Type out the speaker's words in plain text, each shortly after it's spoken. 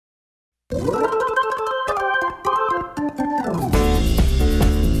Where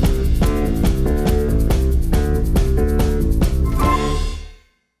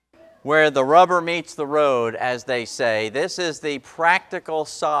the rubber meets the road, as they say, this is the practical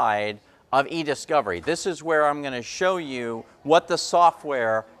side of eDiscovery. This is where I'm going to show you what the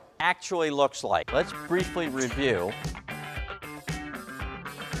software actually looks like. Let's briefly review.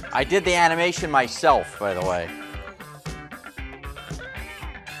 I did the animation myself, by the way.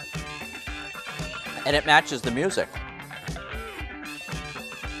 And it matches the music.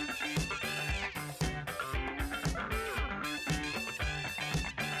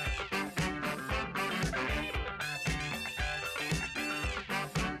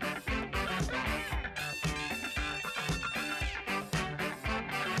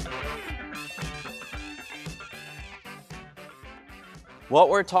 What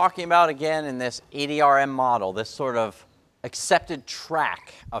we're talking about again in this EDRM model, this sort of accepted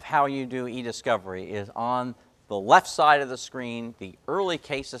track of how you do eDiscovery, is on the left side of the screen, the early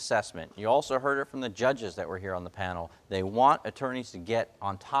case assessment. You also heard it from the judges that were here on the panel. They want attorneys to get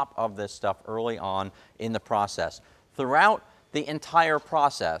on top of this stuff early on in the process. Throughout the entire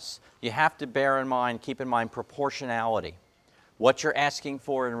process, you have to bear in mind, keep in mind proportionality. What you're asking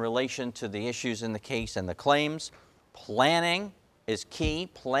for in relation to the issues in the case and the claims. Planning is key.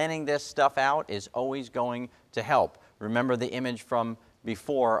 Planning this stuff out is always going to help. Remember the image from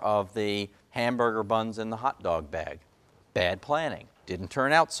before of the hamburger buns in the hot dog bag. Bad planning. Didn't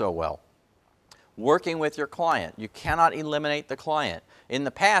turn out so well. Working with your client. You cannot eliminate the client. In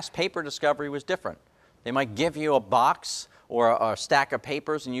the past, paper discovery was different. They might give you a box or a stack of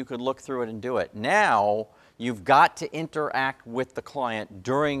papers and you could look through it and do it. Now, you've got to interact with the client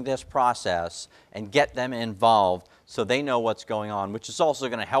during this process and get them involved so they know what's going on, which is also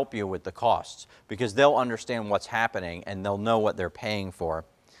going to help you with the costs because they'll understand what's happening and they'll know what they're paying for.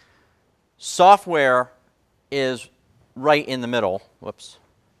 Software is right in the middle,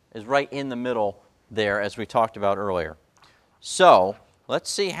 is right in the middle there as we talked about earlier. So let's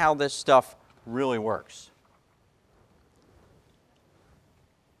see how this stuff really works.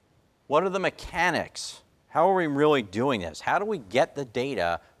 What are the mechanics? How are we really doing this? How do we get the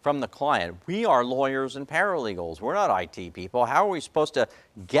data from the client? We are lawyers and paralegals. We're not IT people. How are we supposed to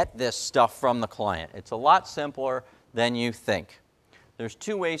get this stuff from the client? It's a lot simpler than you think. There's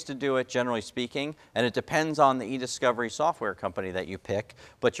two ways to do it, generally speaking, and it depends on the eDiscovery software company that you pick,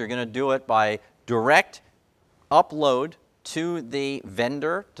 but you're going to do it by direct upload to the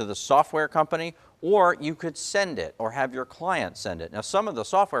vendor, to the software company, or you could send it or have your client send it. Now, some of the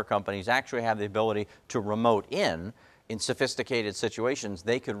software companies actually have the ability to remote in sophisticated situations.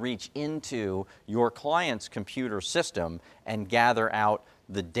 They could reach into your client's computer system and gather out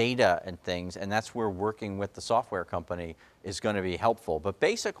the data and things, and that's where working with the software company is going to be helpful. But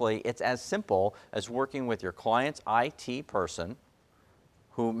basically, it's as simple as working with your client's IT person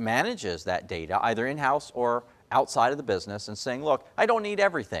who manages that data, either in-house or outside of the business, and saying, look, I don't need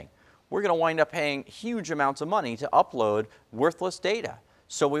everything. We're going to wind up paying huge amounts of money to upload worthless data.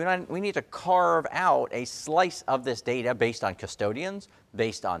 So we need to carve out a slice of this data based on custodians,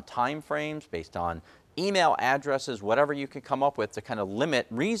 based on time frames, based on email addresses, whatever you can come up with to kind of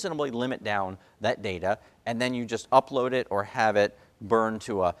reasonably limit down that data, and then you just upload it or have it burned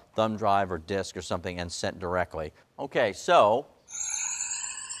to a thumb drive or disk or something and sent directly. Okay, so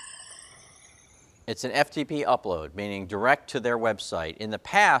it's an FTP upload, meaning direct to their website. In the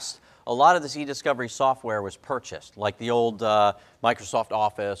past, a lot of this eDiscovery software was purchased, like the old Microsoft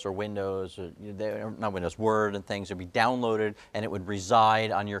Office or Windows, or not Windows, Word and things would be downloaded and it would reside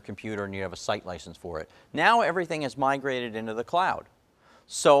on your computer and you have a site license for it. Now everything is migrated into the cloud.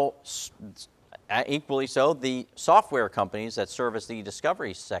 So equally so, the software companies that service the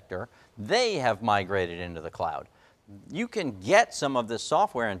eDiscovery sector, they have migrated into the cloud. You can get some of this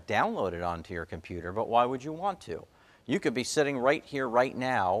software and download it onto your computer, but why would you want to? You could be sitting right here, right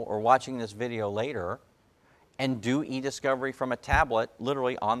now, or watching this video later and do eDiscovery from a tablet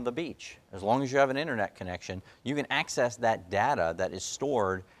literally on the beach. As long as you have an internet connection, you can access that data that is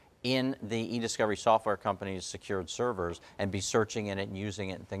stored in the eDiscovery software company's secured servers and be searching in it and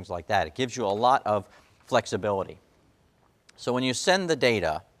using it and things like that. It gives you a lot of flexibility. So when you send the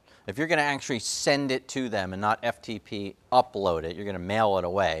data, if you're going to actually send it to them and not FTP upload it, you're going to mail it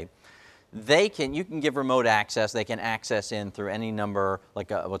away, you can give remote access. They can access in through any number,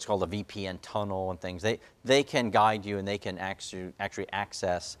 like what's called a VPN tunnel and things. They can guide you and they can actually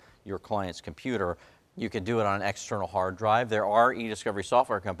access your client's computer. You can do it on an external hard drive. There are eDiscovery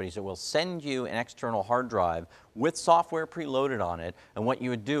software companies that will send you an external hard drive with software preloaded on it, and what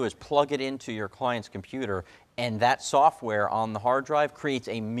you would do is plug it into your client's computer And that software on the hard drive creates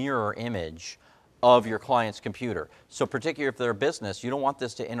a mirror image of your client's computer. So particularly if they're a business, you don't want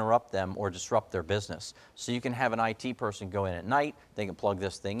this to interrupt them or disrupt their business. So you can have an IT person go in at night, they can plug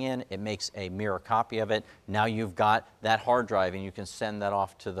this thing in, it makes a mirror copy of it. Now you've got that hard drive and you can send that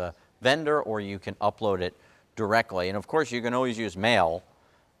off to the vendor or you can upload it directly. And of course you can always use mail.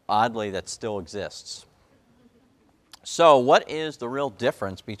 Oddly, that still exists. So what is the real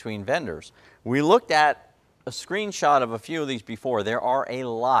difference between vendors? We looked at a screenshot of a few of these before. There are a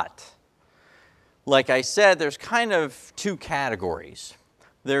lot. Like I said, there's kind of two categories.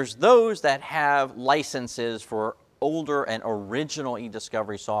 There's those that have licenses for older and original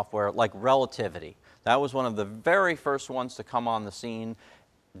eDiscovery software, like Relativity. That was one of the very first ones to come on the scene.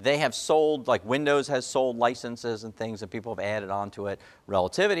 They have sold, like Windows has sold licenses and things that people have added onto it.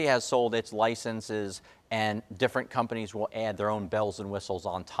 Relativity has sold its licenses, and different companies will add their own bells and whistles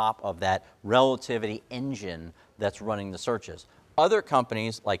on top of that Relativity engine that's running the searches. Other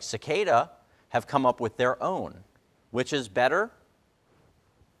companies, like Cicada, have come up with their own. Which is better?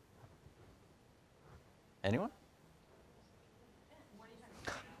 Anyone?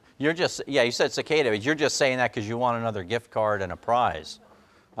 You're just, yeah, you said Cicada, but you're just saying that because you want another gift card and a prize.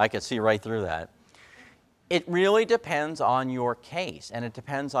 I could see right through that. It really depends on your case, and it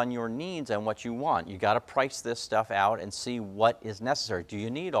depends on your needs and what you want. You got to price this stuff out and see what is necessary. Do you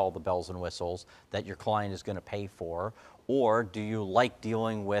need all the bells and whistles that your client is going to pay for? Or do you like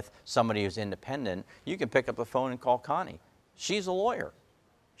dealing with somebody who's independent? You can pick up the phone and call Connie. She's a lawyer.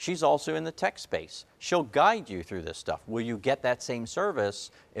 She's also in the tech space. She'll guide you through this stuff. Will you get that same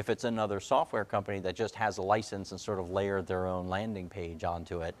service if it's another software company that just has a license and sort of layered their own landing page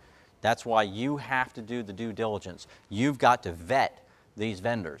onto it? That's why you have to do the due diligence. You've got to vet these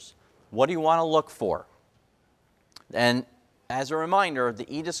vendors. What do you want to look for? And as a reminder, the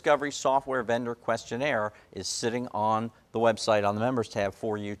eDiscovery Software Vendor Questionnaire is sitting on the website on the Members tab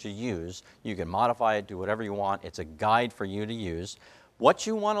for you to use. You can modify it, do whatever you want. It's a guide for you to use. What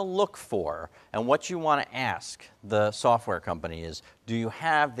you want to look for and what you want to ask the software company is, do you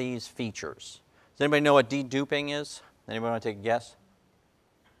have these features? Does anybody know what deduping is? Anybody want to take a guess?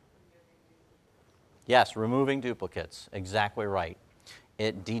 Yes, removing duplicates. Exactly right.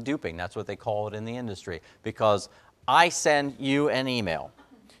 Deduping, that's what they call it in the industry. Because I send you an email.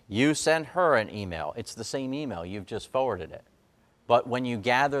 You send her an email. It's the same email. You've just forwarded it. But when you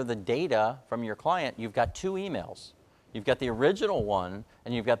gather the data from your client, you've got two emails. You've got the original one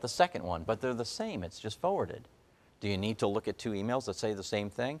and you've got the second one, but they're the same. It's just forwarded. Do you need to look at two emails that say the same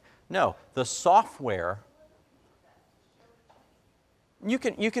thing? No. The software, you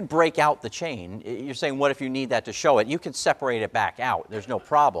can break out the chain. You're saying, what if you need that to show it? You can separate it back out. There's no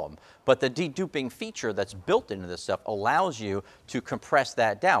problem. But the deduping feature that's built into this stuff allows you to compress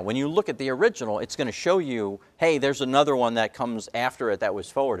that down. When you look at the original, it's going to show you, hey, there's another one that comes after it that was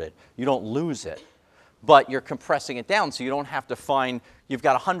forwarded. You don't lose it. But you're compressing it down so you don't have to find, you've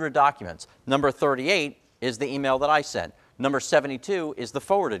got 100 documents. Number 38 is the email that I sent. Number 72 is the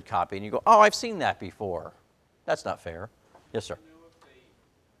forwarded copy. And you go, oh, I've seen that before. That's not fair. Yes, sir.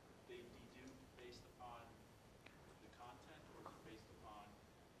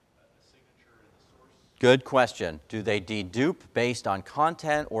 Good question. Do they dedupe based on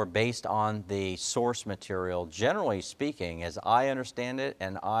content or based on the source material? Generally speaking, as I understand it,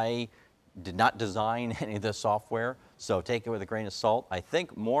 and I did not design any of the software, so take it with a grain of salt. I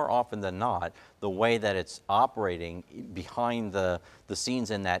think more often than not, the way that it's operating behind the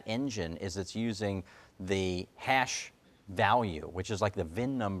scenes in that engine is it's using the hash value, which is like the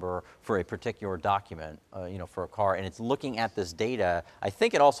VIN number for a particular document, you know, for a car, and it's looking at this data. I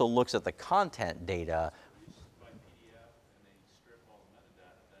think it also looks at the content data.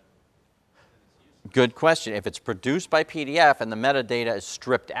 Good question. If it's produced by PDF and the metadata is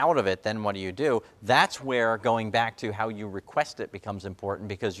stripped out of it, then what do? That's where going back to how you request it becomes important,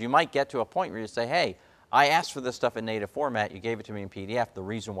 because you might get to a point where you say, hey, I asked for this stuff in native format, you gave it to me in PDF. The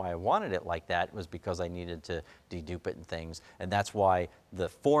reason why I wanted it like that was because I needed to dedupe it and things, and that's why the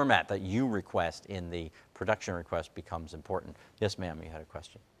format that you request in the production request becomes important. Yes, ma'am, you had a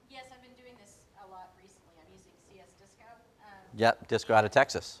question. Yes, I've been doing this a lot recently. I'm using CS-Disco. Yep, Disco out of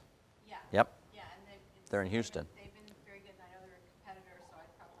Texas. Yeah. Yep. Yeah, and they're in Houston. They've been very good, and I know they're a competitor, so I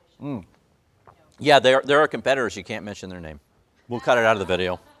probably should. Yeah, there are competitors. You can't mention their name. We'll cut it out of the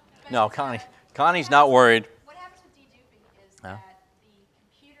video. No, Connie's not worried. What happens with deduping is that the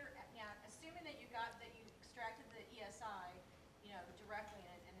computer, now assuming that you extracted the ESI, directly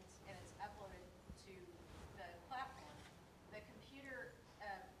and it's uploaded to the platform, the computer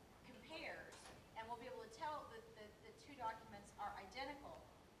compares and will be able to tell that the two documents are identical.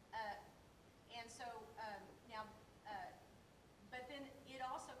 And so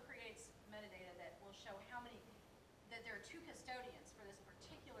two custodians for this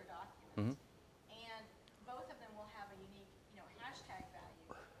particular document. And both of them will have a unique, hashtag value.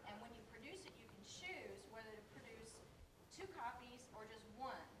 And when you produce it, you can choose whether to produce 2 copies or just 1.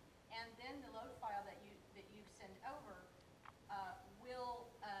 And then the load file that you send over will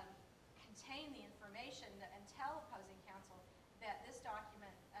contain the information and tell opposing counsel that this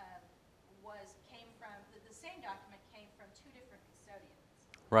document came from the same document came from 2 different custodians.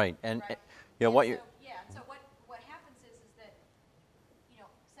 Right, and Right? what And you. so, yeah, so what happens is that,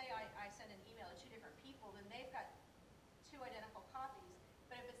 say I send an email to 2 different people, then they've got 2 identical copies,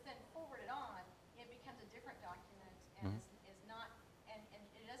 but if it's then forwarded on, it becomes a different document and is not, and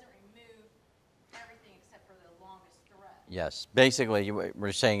it doesn't remove everything except for the longest thread. Yes, basically what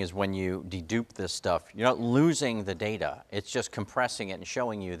we're saying is when you dedupe this stuff, you're not losing the data. It's just compressing it and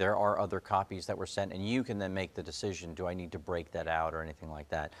showing you there are other copies that were sent, and you can then make the decision, do I need to break that out or anything like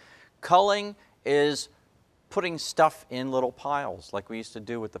that. Culling is putting stuff in little piles like we used to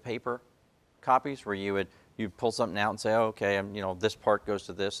do with the paper copies, where you pull something out and say, oh, okay, this part goes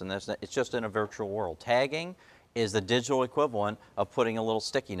to this and this. It's just in a virtual world. Tagging is the digital equivalent of putting a little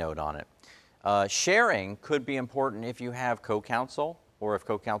sticky note on it. Sharing could be important if you have co-counsel, or if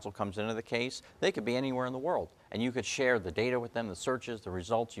co-counsel comes into the case. They could be anywhere in the world, and you could share the data with them, the searches, the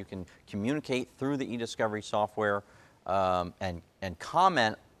results. You can communicate through the eDiscovery software and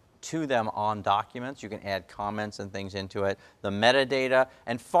comment to them on documents. You can add comments and things into it. The metadata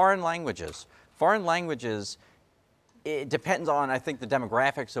and foreign languages. Foreign languages, it depends on, I think, the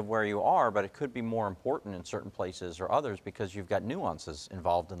demographics of where you are, but it could be more important in certain places or others because you've got nuances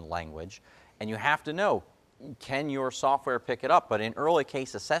involved in the language. And you have to know, can your software pick it up? But in early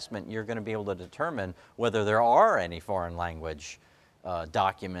case assessment, you're going to be able to determine whether there are any foreign language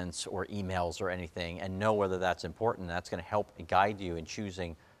documents or emails or anything, and know whether that's important. That's going to help guide you in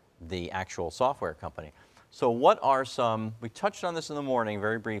choosing the actual software company. So what are some, we touched on this in the morning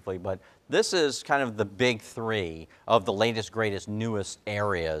very briefly, but this is kind of the big 3 of the latest, greatest, newest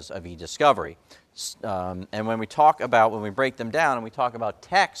areas of eDiscovery. And when we break them down and we talk about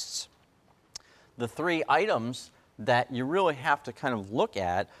texts, the 3 items that you really have to kind of look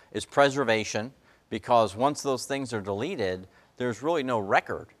at is preservation, because once those things are deleted, there's really no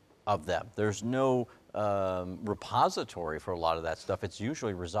record of them. There's no repository for a lot of that stuff. It's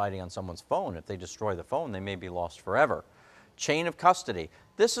usually residing on someone's phone. If they destroy the phone, they may be lost forever. Chain of custody.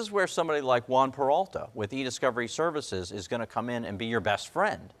 This is where somebody like Juan Peralta with eDiscovery Services is going to come in and be your best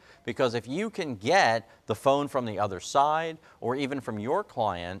friend. Because if you can get the phone from the other side, or even from your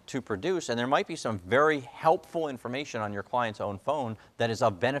client to produce, and there might be some very helpful information on your client's own phone that is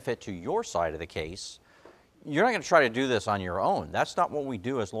of benefit to your side of the case, you're not going to try to do this on your own. That's not what we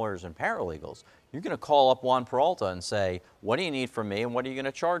do as lawyers and paralegals. You're going to call up Juan Peralta and say, what do you need from me, and what are you going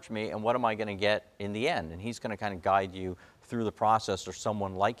to charge me, and what am I going to get in the end? And he's going to kind of guide you through the process, or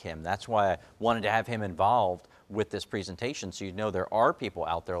someone like him. That's why I wanted to have him involved with this presentation, so you know there are people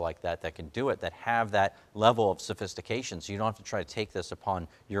out there like that that can do it, that have that level of sophistication, so you don't have to try to take this upon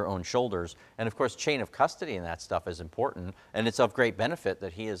your own shoulders. And of course, chain of custody and that stuff is important, and it's of great benefit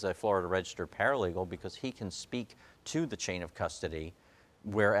that he is a Florida registered paralegal, because he can speak to the chain of custody,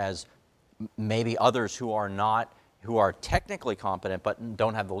 whereas maybe others who are technically competent but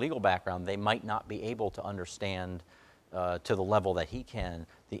don't have the legal background, they might not be able to understand to the level that he can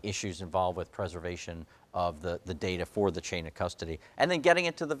the issues involved with preservation of the data for the chain of custody. And then getting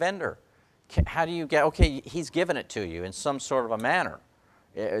it to the vendor. How do you get, okay, he's given it to you in some sort of a manner,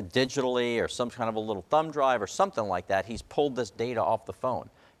 digitally, or some kind of a little thumb drive or something like that. He's pulled this data off the phone.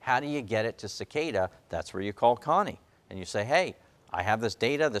 How do you get it to Cicada? That's where you call Connie and you say, hey, I have this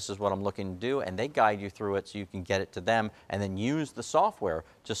data, this is what I'm looking to do, and they guide you through it so you can get it to them, and then use the software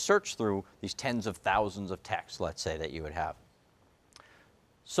to search through these tens of thousands of texts, let's say, that you would have.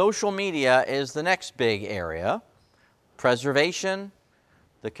 Social media is the next big area. Preservation,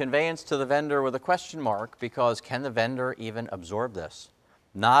 the conveyance to the vendor with a question mark, because can the vendor even absorb this?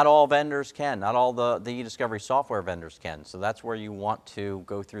 Not all vendors can, not all the eDiscovery software vendors can, so that's where you want to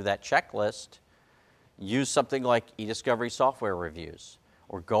go through that checklist. Use something like eDiscovery software reviews,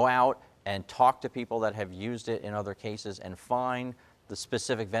 or go out and talk to people that have used it in other cases and find the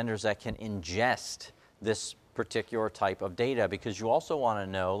specific vendors that can ingest this particular type of data, because you also want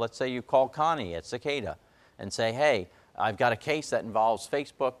to know, let's say you call Connie at Cicada and say, hey, I've got a case that involves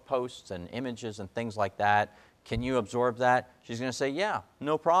Facebook posts and images and things like that. Can you absorb that? She's going to say, yeah,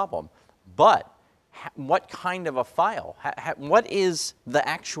 no problem. But what kind of a file? What is the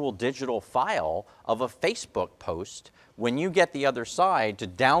actual digital file of a Facebook post when you get the other side to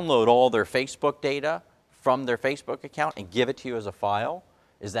download all their Facebook data from their Facebook account and give it to you as a file?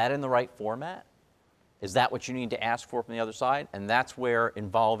 Is that in the right format? Is that what you need to ask for from the other side? And that's where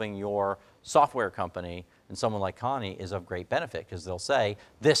involving your software company and someone like Connie is of great benefit, because they'll say,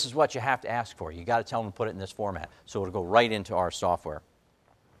 this is what you have to ask for. You got to tell them to put it in this format. So it'll go right into our software.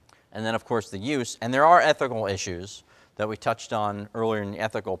 And then, of course, the use. And there are ethical issues that we touched on earlier in the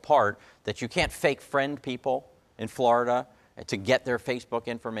ethical part, that you can't fake friend people in Florida to get their Facebook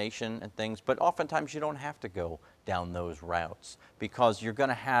information and things. But oftentimes you don't have to go down those routes, because you're going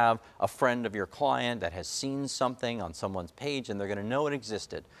to have a friend of your client that has seen something on someone's page, and they're going to know it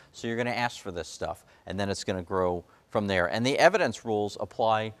existed. So you're going to ask for this stuff, and then it's going to grow from there. And the evidence rules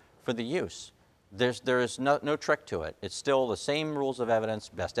apply for the use. There is no trick to it. It's still the same rules of evidence: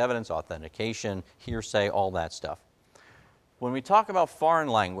 best evidence, authentication, hearsay, all that stuff. When we talk about foreign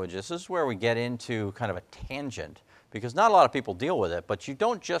language, this is where we get into kind of a tangent, because not a lot of people deal with it, but you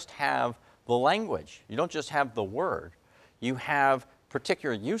don't just have the language. You don't just have the word. You have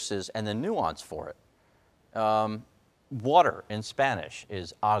particular uses and the nuance for it. Water in Spanish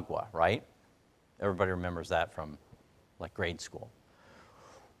is agua, right? Everybody remembers that from like grade school.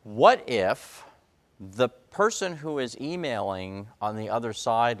 What if the person who is emailing on the other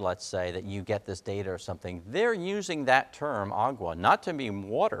side, let's say, that you get this data or something, they're using that term, agua, not to mean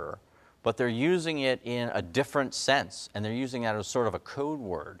water, but they're using it in a different sense, and they're using that as sort of a code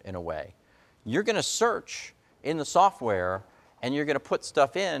word in a way. You're going to search in the software, and you're going to put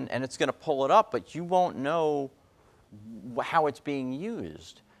stuff in, and it's going to pull it up, but you won't know how it's being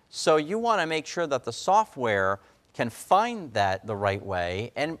used. So you want to make sure that the software can find that the right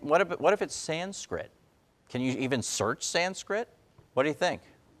way. And what if it's Sanskrit? Can you even search Sanskrit? What do you think?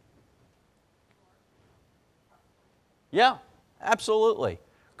 Yeah, absolutely.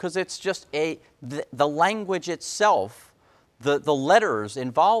 Because it's just the language itself, the letters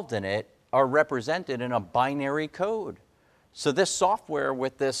involved in it are represented in a binary code. So this software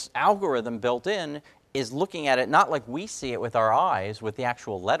with this algorithm built in is looking at it not like we see it with our eyes with the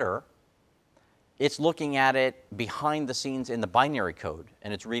actual letter. It's looking at it behind the scenes in the binary code,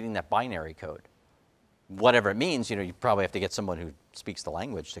 and it's reading that binary code. Whatever it means, you probably have to get someone who speaks the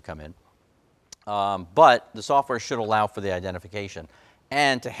language to come in. But the software should allow for the identification.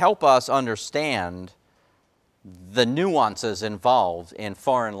 And to help us understand the nuances involved in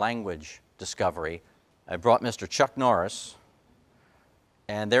foreign language discovery, I brought Mr. Chuck Norris.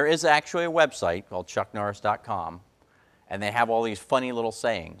 And there is actually a website called chucknorris.com, and they have all these funny little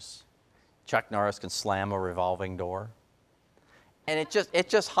sayings. Chuck Norris can slam a revolving door. And it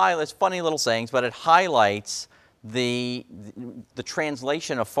just highlights funny little sayings, but it highlights the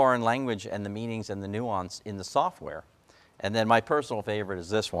translation of foreign language and the meanings and the nuance in the software. And then my personal favorite is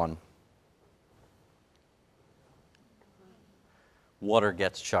this one. Water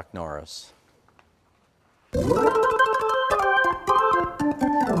gets Chuck Norris.